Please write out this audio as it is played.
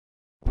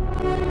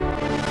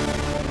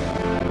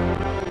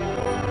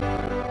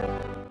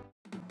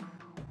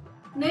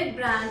Net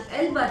brand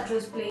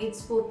L-Buttress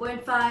plates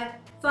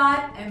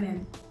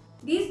 4.5mm.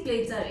 These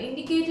plates are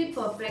indicated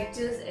for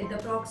fractures at the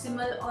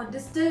proximal or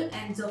distal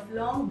ends of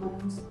long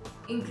bones,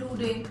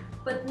 including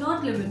but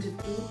not limited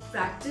to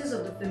fractures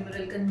of the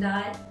femoral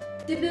condyle,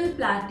 tibial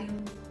plateau,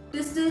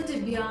 distal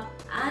tibia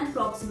and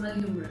proximal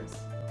humerus.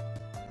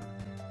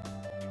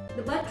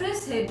 The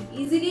buttress head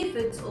easily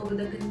fits over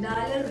the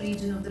condylar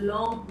region of the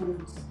long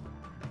bones.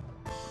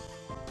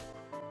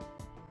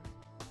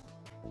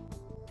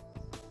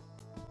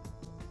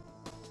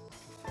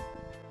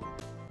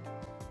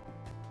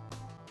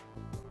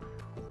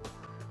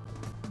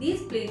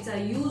 These plates are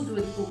used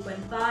with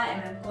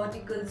 4.5mm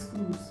cortical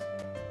screws.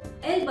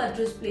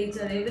 L-Buttress plates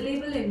are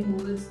available in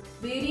holes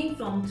varying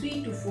from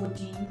 3 to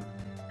 14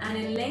 and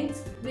in lengths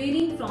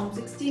varying from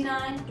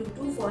 69 to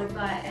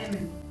 245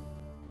 mm.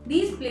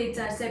 These plates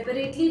are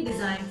separately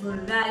designed for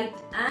right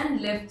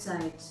and left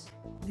sides.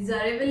 These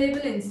are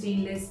available in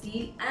stainless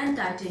steel and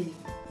titanium.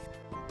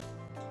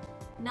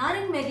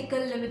 Narang Medical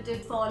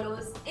Limited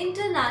follows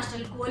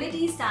international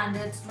quality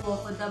standards to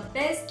offer the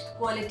best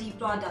quality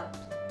product.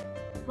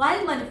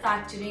 While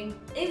manufacturing,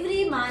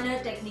 every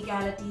minor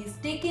technicality is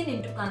taken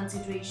into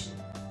consideration.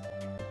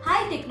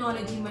 High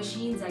technology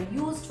machines are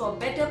used for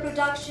better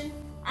production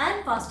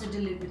and faster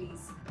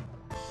deliveries.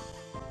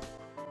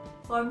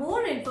 For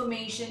more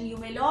information, you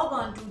may log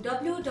on to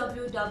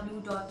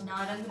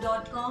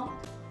www.narang.com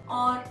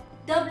or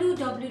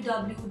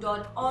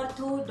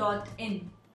www.ortho.in.